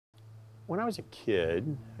when I was a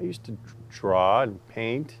kid, I used to draw and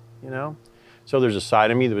paint, you know? So there's a side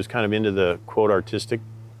of me that was kind of into the, quote, artistic,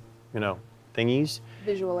 you know, thingies.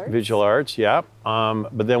 Visual arts? Visual arts, yeah.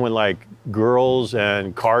 But then when, like, girls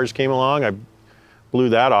and cars came along, I blew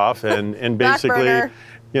that off and basically,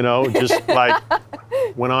 you know, just, like,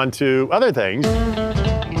 went on to other things.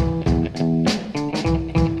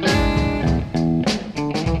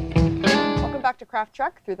 Welcome back to Craft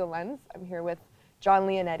Truck Through the Lens. I'm here with John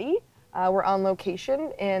Leonetti. We're on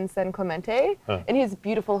location in San Clemente in his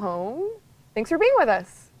beautiful home. Thanks for being with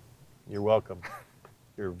us. You're welcome.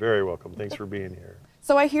 You're very welcome. Thanks for being here.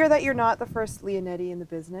 So I hear that you're not the first Leonetti in the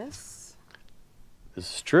business.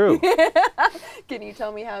 This is true. Can you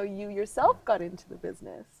tell me how you yourself got into the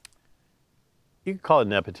business? You could call it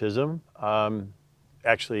nepotism.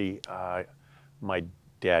 Actually, my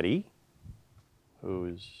daddy, who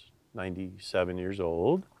is 97 years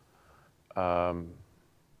old,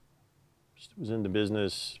 was in the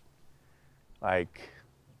business like,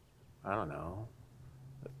 I don't know,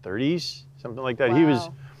 the 30s, something like that. Wow. He was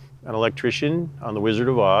an electrician on The Wizard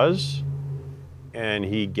of Oz, and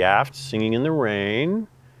he gaffed Singing in the Rain,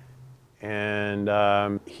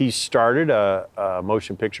 and he started a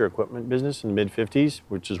motion picture equipment business in the mid-50s,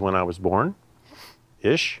 which is when I was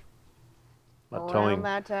born-ish. Around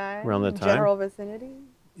that time? Around that time. General vicinity?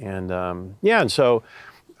 And yeah, and so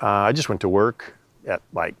I just went to work at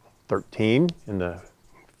like 13 in the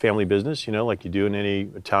family business, you know, like you do in any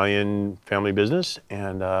Italian family business,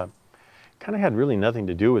 and kind of had really nothing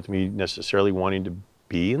to do with me necessarily wanting to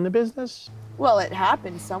be in the business. Well, it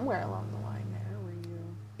happened somewhere along the line there, were you?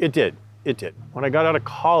 It did. It did. When I got out of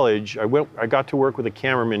college, I got to work with a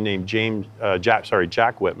cameraman named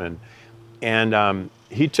Jack Whitman, and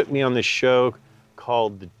he took me on this show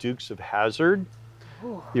called The Dukes of Hazzard,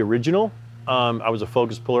 the original. I was a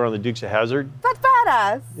focus puller on the Dukes of Hazzard. That's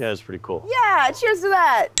badass. Yeah, it's pretty cool. Yeah, cheers to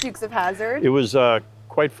that, Dukes of Hazzard. It was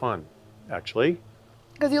quite fun, actually.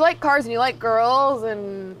 Because you like cars and you like girls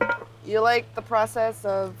and you like the process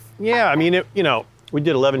of... Yeah, I mean, you know, we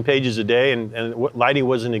did 11 pages a day, and lighting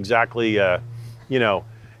wasn't exactly, you know,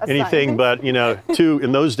 anything but, you know,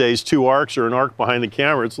 in those days, 2 arcs or an arc behind the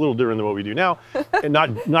camera. It's a little different than what we do now. And not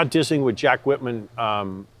dissing what Jack Whitman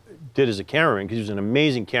did as a cameraman, because he was an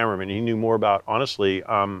amazing cameraman. He knew more about, honestly,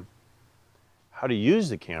 how to use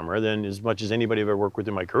the camera than as much as anybody I've ever worked with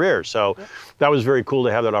in my career. So that was very cool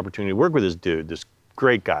to have that opportunity to work with this dude, this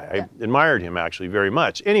great guy. I admired him actually very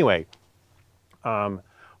much. Anyway,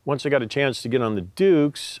 once I got a chance to get on the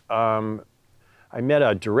Dukes, I met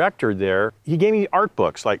a director there. He gave me art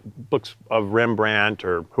books, like books of Rembrandt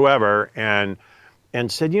or whoever, and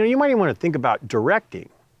said, you know, you might even want to think about directing.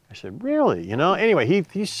 I said, really? You know? Anyway,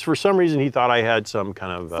 he for some reason, he thought I had some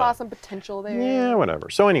kind of... Saw some potential there. Yeah, whatever.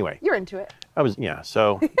 So anyway. You're into it. Yeah,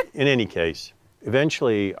 so in any case,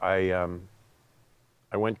 eventually I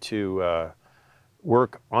went to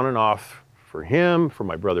work on and off for him, for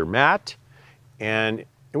my brother Matt, and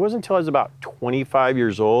it wasn't until I was about 25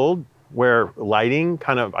 years old where lighting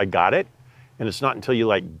I got it. And it's not until you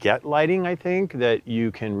like get lighting, I think, that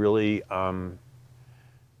you can really,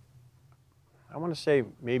 I want to say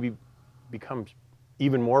maybe become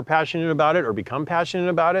even more passionate about it or become passionate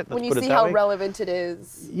about it. When you see how relevant it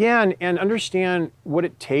is. Yeah, and understand what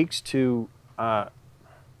it takes to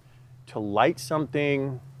light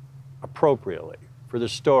something appropriately for the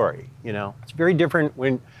story, you know. It's very different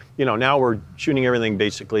when, you know, now we're shooting everything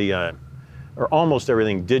basically, or almost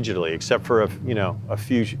everything digitally, except for, a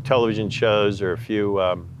few television shows or a few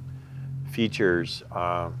features,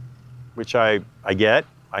 which I get.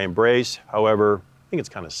 I embrace. However, I think it's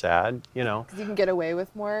kind of sad, you know. Because you can get away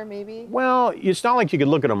with more, maybe? Well, it's not like you could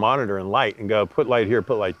look at a monitor and light and go, put light here,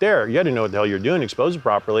 put light there. You had to know what the hell you're doing, expose it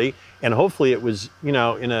properly, and hopefully it was, you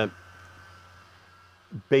know,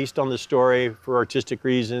 based on the story for artistic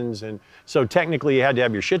reasons. And so technically you had to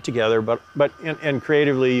have your shit together, but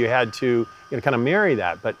creatively you had to, you know, kind of marry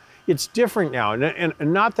that. But it's different now, and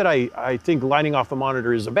not that I think lighting off the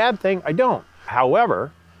monitor is a bad thing. I don't.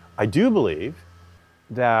 However, I do believe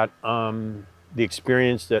that the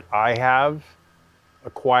experience that I have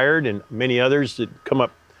acquired and many others that come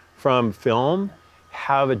up from film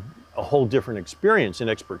have a whole different experience and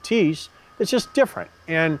expertise. It's just different.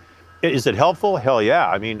 And is it helpful? Hell yeah.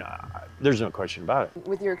 I mean, there's no question about it.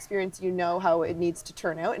 With your experience, you know how it needs to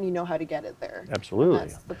turn out and you know how to get it there. Absolutely.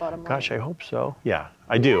 And that's the bottom line. Gosh, I hope so. Yeah,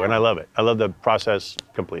 I do, and I love it. I love the process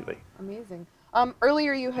completely. Amazing.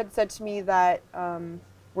 Earlier you had said to me that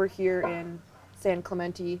we're here in San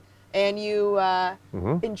Clemente, and you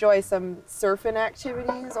enjoy some surfing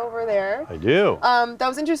activities over there. I do. That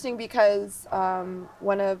was interesting because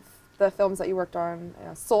one of the films that you worked on,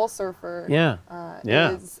 Soul Surfer. Yeah.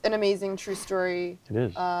 Is an amazing true story. It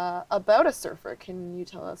is. About a surfer. Can you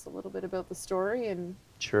tell us a little bit about the story and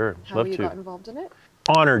Sure. how Love you to. got involved in it?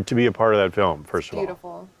 Honored to be a part of that film, first of all.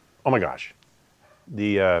 Beautiful. Oh my gosh.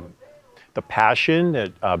 The passion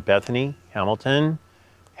that Bethany Hamilton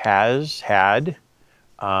has had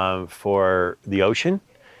for the ocean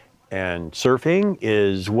and surfing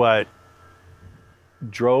is what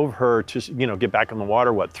drove her to, get back in the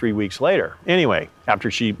water, 3 weeks later. Anyway, after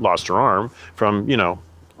she lost her arm from,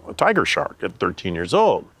 a tiger shark at 13 years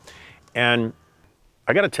old. And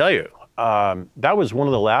I got to tell you, that was one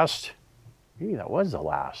of the last, maybe that was the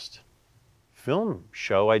last film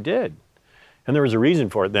show I did. And there was a reason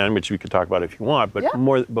for it then, which we could talk about if you want, but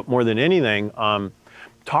more than anything,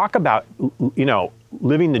 talk about,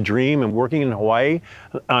 living the dream and working in Hawaii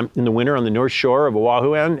in the winter on the north shore of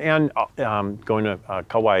Oahu and going to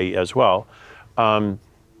Kauai as well. And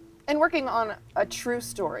working on a true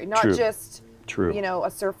story, not just,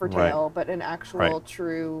 a surfer tale, but an actual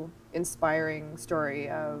true inspiring story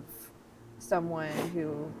of someone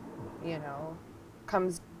who,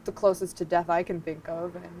 comes the closest to death I can think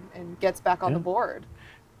of and gets back on the board.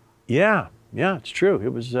 Yeah, it's true.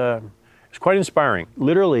 It was quite inspiring.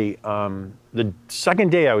 Literally, the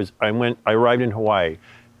second day I arrived in Hawaii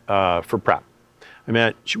for prep. I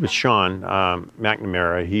met with Sean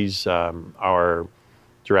McNamara. He's our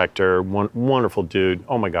director, wonderful dude.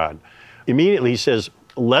 Oh my God. Immediately he says,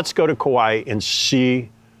 let's go to Kauai and see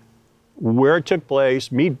where it took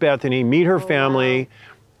place, meet Bethany, meet her family.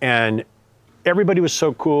 And everybody was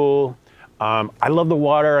so cool. I love the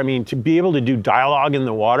water. I mean, to be able to do dialogue in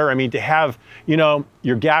the water. I mean, to have,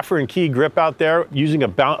 your gaffer and key grip out there using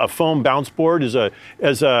a foam bounce board as a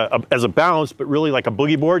bounce, but really like a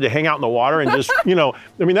boogie board to hang out in the water and just, I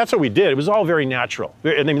mean, that's what we did. It was all very natural.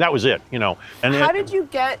 I mean, that was it, And how did you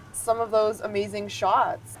get some of those amazing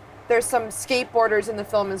shots? There's some skateboarders in the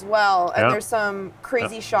film as well, and there's some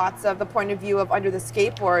crazy shots of the point of view of under the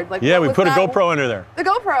skateboard. Like, we put a GoPro under there. The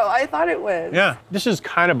GoPro, I thought it was. Yeah, this is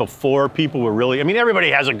kind of before people were really, I mean, everybody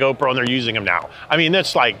has a GoPro and they're using them now. I mean,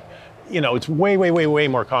 that's like, it's way, way, way, way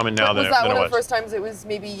more common now than it was. Was that one of the first times it was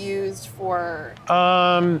maybe used for?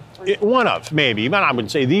 One of, maybe, but I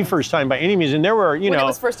wouldn't say the first time by any means. And there were, when it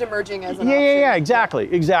was first emerging as an option. Yeah,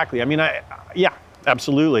 exactly. I mean,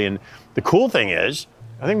 absolutely. And the cool thing is,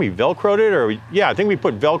 I think we Velcroed it, I think we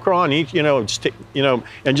put Velcro on each,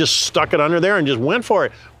 and just stuck it under there and just went for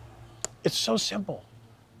it. It's so simple.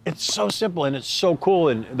 It's so simple and it's so cool.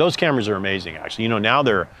 And those cameras are amazing, actually. Now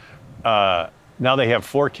they're, now they have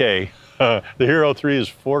 4K. The Hero 3 is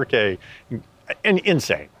 4K, and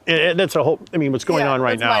insane. That's a whole. I mean, what's going on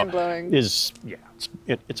right now mind-blowing. Is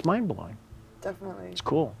it's mind-blowing. Definitely. It's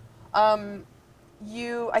cool.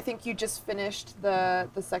 I think you just finished the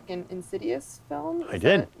second Insidious film. I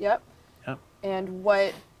did. Yep. And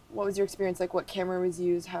what was your experience like? What camera was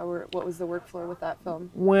used? What was the workflow with that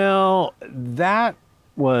film? Well, that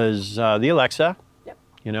was the Alexa.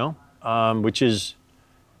 Yep. Which is,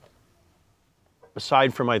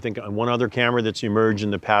 aside from I think one other camera that's emerged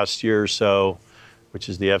in the past year or so, which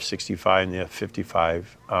is the F65 and the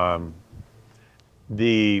F55.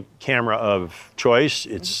 The camera of choice.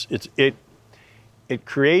 It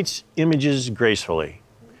creates images gracefully,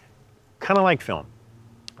 kind of like film.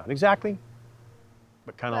 Not exactly,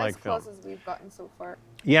 but kind of like film. As close as we've gotten so far.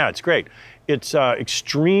 Yeah, it's great. It's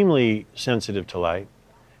extremely sensitive to light,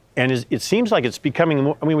 and it seems like it's becoming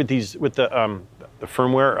more. I mean, with the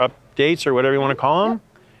firmware updates or whatever you want to call them,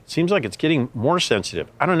 it seems like it's getting more sensitive.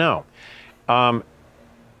 I don't know.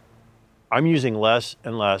 I'm using less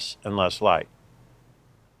and less and less light.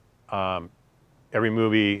 Every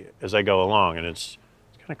movie as I go along, and it's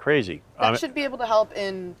kind of crazy. That should be able to help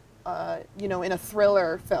in, in a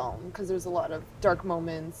thriller film, because there's a lot of dark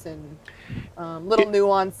moments and little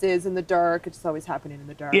nuances in the dark. It's always happening in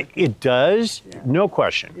the dark. It does, no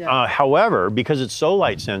question. Yeah. However, because it's so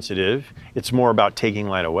light sensitive, it's more about taking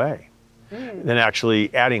light away than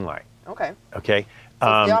actually adding light. Okay. Okay. So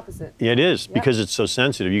it's the opposite. It is, because it's so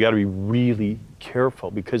sensitive. You got to be really careful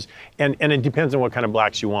because, and it depends on what kind of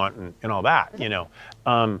blacks you want and all that,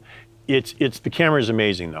 the camera is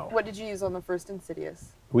amazing though. What did you use on the first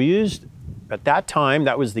Insidious? We used, at that time,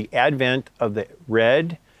 that was the advent of the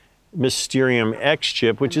red Mysterium X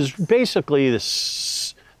chip, which is basically the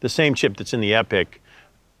same chip that's in the Epic,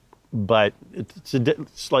 but it's a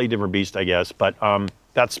slightly different beast, I guess. But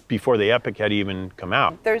that's before the Epic had even come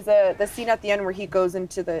out. There's the scene at the end where he goes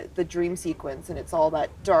into the dream sequence, and it's all that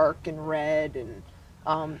dark and red, and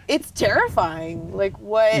It's terrifying. Like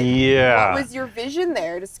what was your vision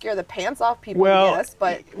there? To scare the pants off people, yes,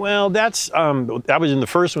 but that's that was in the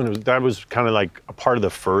first one. That was kind of like a part of the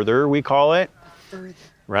further, we call it. Further.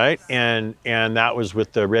 Right? And that was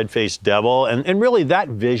with the red-faced devil. And really that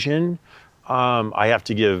vision, I have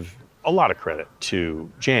to give a lot of credit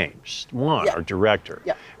to James Wan, our director.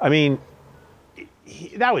 Yeah. I mean,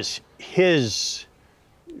 that was his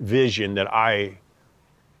vision that I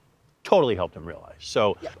totally helped him realize.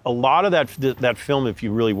 So a lot of that film, if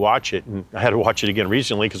you really watch it, and I had to watch it again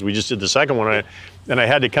recently because we just did the second one, and I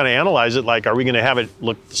had to kind of analyze it, like, are we going to have it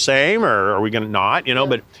look the same, or are we going to not? You know,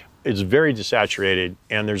 but it's very desaturated,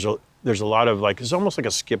 and there's a lot of, like, it's almost like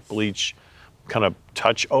a Skip Bleach kind of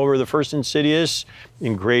touch over the first Insidious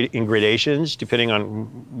in gradations, depending on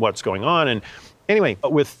what's going on. And anyway,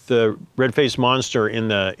 with the red-faced monster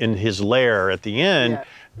in his lair at the end,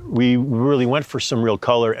 we really went for some real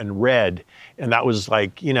color and red, and that was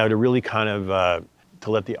like, you know, to really kind of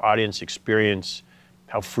to let the audience experience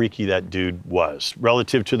how freaky that dude was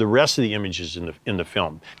relative to the rest of the images in the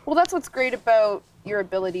film. Well, that's what's great about your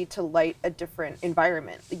ability to light a different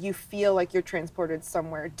environment. You feel like you're transported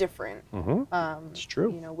somewhere different. It's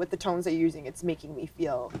true. You know, with the tones that you're using, it's making me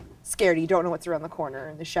feel scared. You don't know what's around the corner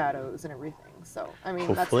and the shadows and everything. So, I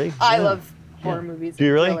mean, I love horror movies and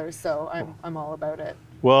thrillers, so I'm all about it.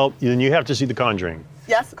 Well, then you have to see The Conjuring.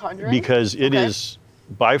 Yes, The Conjuring. Because it is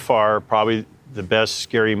by far probably the best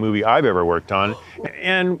scary movie I've ever worked on,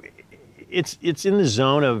 and it's in the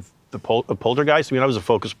zone of the Poltergeist. I mean, I was a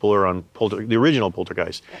focus puller on the original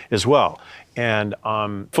Poltergeist as well, and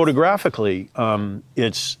photographically,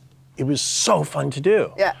 it was so fun to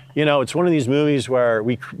do. Yeah. You know, it's one of these movies where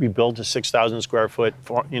we built a 6,000 square foot,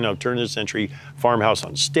 turn of the century farmhouse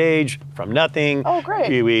on stage from nothing. Oh,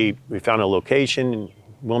 great. We found a location in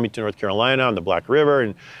Wilmington, North Carolina, on the Black River,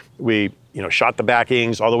 and we shot the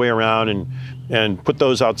backings all the way around and put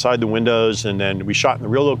those outside the windows, and then we shot in the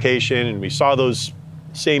real location, and we saw those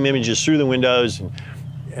same images through the windows, and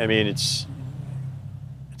I mean, it's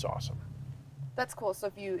awesome. That's cool.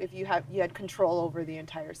 So if you had control over the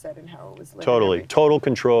entire set and how it was lit. Totally, total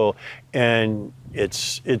control, and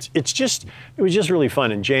it was just really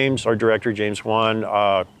fun. And James, our director, James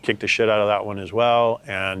Wan, kicked the shit out of that one as well.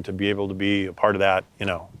 And to be able to be a part of that,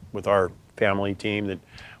 with our family team that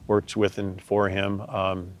works with and for him,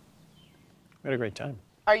 we had a great time.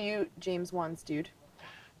 Are you James Wan's dude?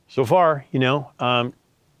 So far,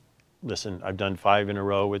 listen, I've done 5 in a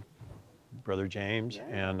row with Brother James,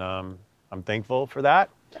 and I'm thankful for that.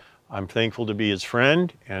 I'm thankful to be his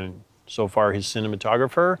friend, and so far his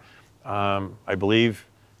cinematographer. I believe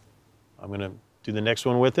I'm going to do the next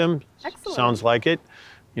one with him. Excellent. Sounds like it.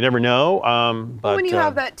 You never know. But when you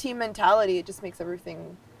have that team mentality, it just makes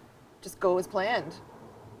everything just go as planned.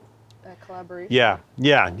 That collaboration. Yeah.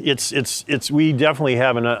 We definitely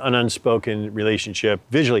have an unspoken relationship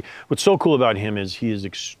visually. What's so cool about him is he is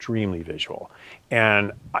extremely visual.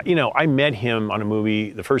 And, I met him on a movie.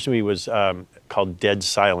 The first movie was called Dead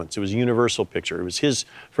Silence. It was a Universal picture. It was his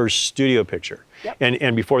first studio picture. Yep.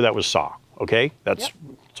 And before that was Saw, okay? That's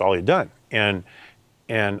all he'd done. And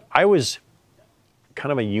I was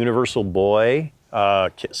kind of a Universal boy,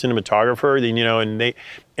 cinematographer,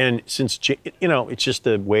 and since, it's just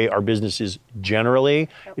the way our business is generally.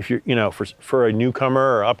 Yep. If you're, for a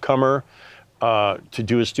newcomer or upcomer to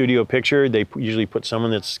do a studio picture, they usually put someone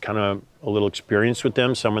that's kind of a little experienced with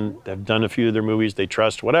them, someone that have done a few of their movies, they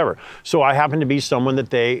trust, whatever. So I happened to be someone that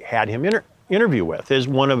they had him interview with as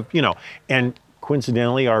one of, and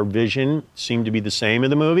coincidentally, our vision seemed to be the same in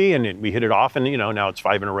the movie, and we hit it off, and now it's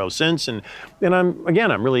 5 in a row since, and I'm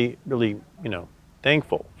really, really,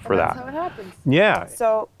 thankful for that. That's how it happens. Yeah.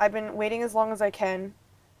 So I've been waiting as long as I can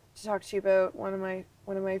to talk to you about one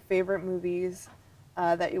of my favorite movies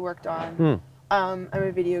that you worked on. I'm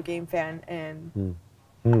a video game fan, and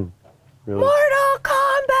Really? Mortal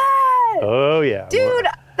Kombat! Oh yeah. Dude,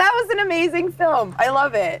 that was an amazing film. I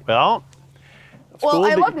love it. Well, cool,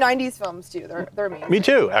 I love 90s films too. They're amazing. Me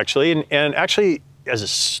too, actually. And actually, as a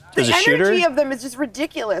shooter, the energy of them is just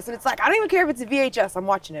ridiculous. And it's like, I don't even care if it's a VHS. I'm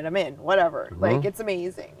watching it. I'm in. Whatever. Like, it's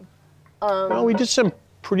amazing. Well, we did some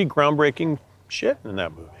pretty groundbreaking shit in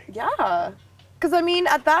that movie. Yeah. Because, I mean,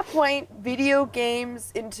 at that point, video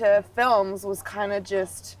games into films was kind of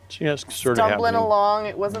just stumbling along.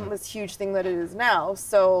 It wasn't this huge thing that it is now.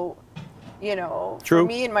 So, for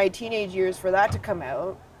me in my teenage years, for that to come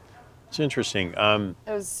out. It's interesting. It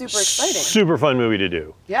was super exciting. Super fun movie to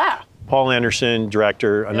do. Yeah. Paul Anderson,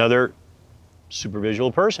 director, another super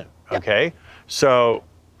visual person. Okay. So,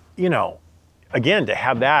 again, to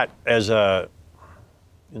have that as a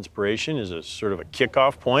inspiration as a sort of a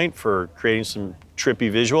kickoff point for creating some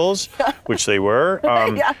trippy visuals, which they were.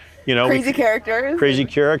 Yeah. You know, crazy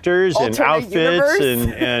characters and outfits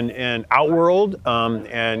and Outworld.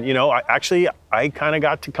 And you know, I kind of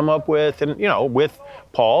got to come up with, and you know, with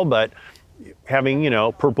Paul, but having, you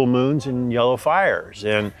know, purple moons and yellow fires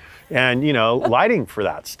and you know, lighting for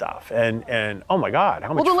that stuff. And oh my God, how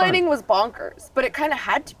much fun. Well, the lighting was bonkers, but it kind of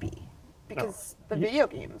had to be because the video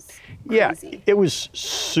games. Crazy. Yeah, it was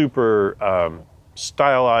super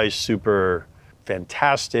stylized, super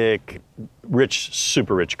fantastic, rich,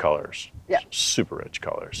 super rich colors. Yeah. Super rich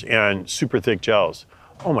colors and super thick gels.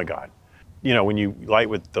 Oh my God. You know, when you light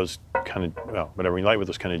with those kind of, well, whatever, when you light with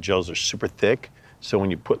those kind of gels, they're super thick. So when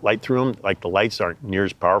you put light through them, like the lights aren't near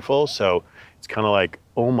as powerful. So it's kind of like,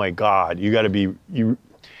 oh my God, you got to be, you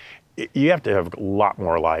have to have a lot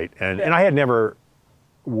more light. And I had never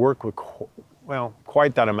worked with, well,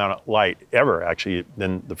 quite that amount of light ever, actually,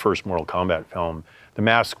 than the first Mortal Kombat film. The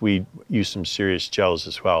mask, we used some serious gels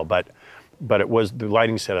as well, but it was, the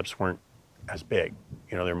lighting setups weren't as big.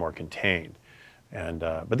 You know, they're more contained. And,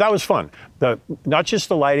 but that was fun. Not just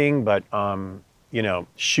the lighting, but, you know,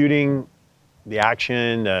 shooting the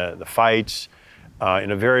action, the fights,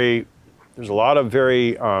 in a very, there's a lot of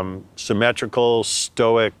very symmetrical,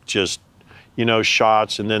 stoic, just, you know,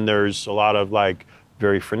 shots. And then there's a lot of like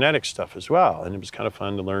very frenetic stuff as well. And it was kind of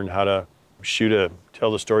fun to learn how to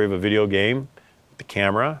tell the story of a video game with the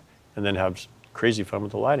camera and then have crazy fun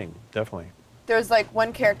with the lighting, definitely. There's like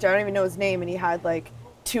one character, I don't even know his name, and he had like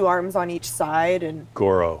 2 arms on each side and...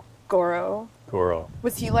 Goro.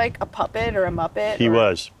 Was he like a puppet or a Muppet? He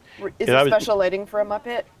was. Is there special lighting for a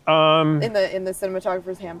Muppet in the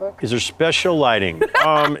cinematographer's handbook? Is there special lighting?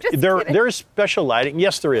 There is special lighting.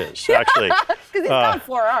 Yes, there is actually. Because he's got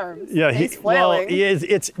 4 arms. Yeah, he's flailing.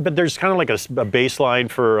 Well, but there's kind of like a baseline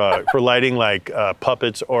for lighting, like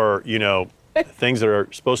puppets or, you know, things that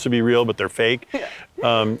are supposed to be real but they're fake. Yeah.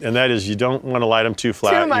 And that is, you don't want to light them too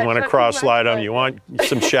flat. You want to cross light them. You want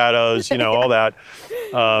some shadows. You know, all that.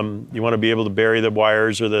 You want to be able to bury the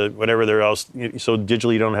wires or the whatever there else, so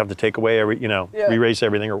digitally you don't have to take away erase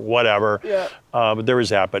everything or whatever. Yeah. But there was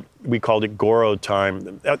that. But we called it Goro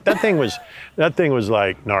time. That thing was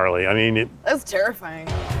like gnarly. I mean, that was terrifying.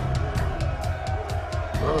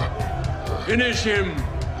 Finish him.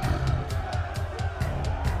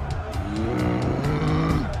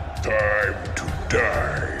 Time to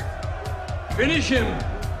die. Finish him.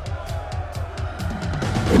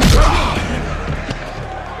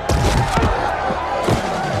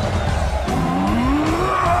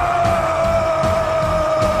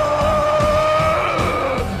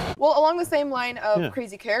 Well, along the same line of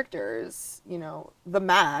crazy characters, you know, The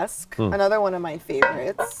Mask, another one of my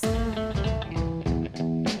favorites.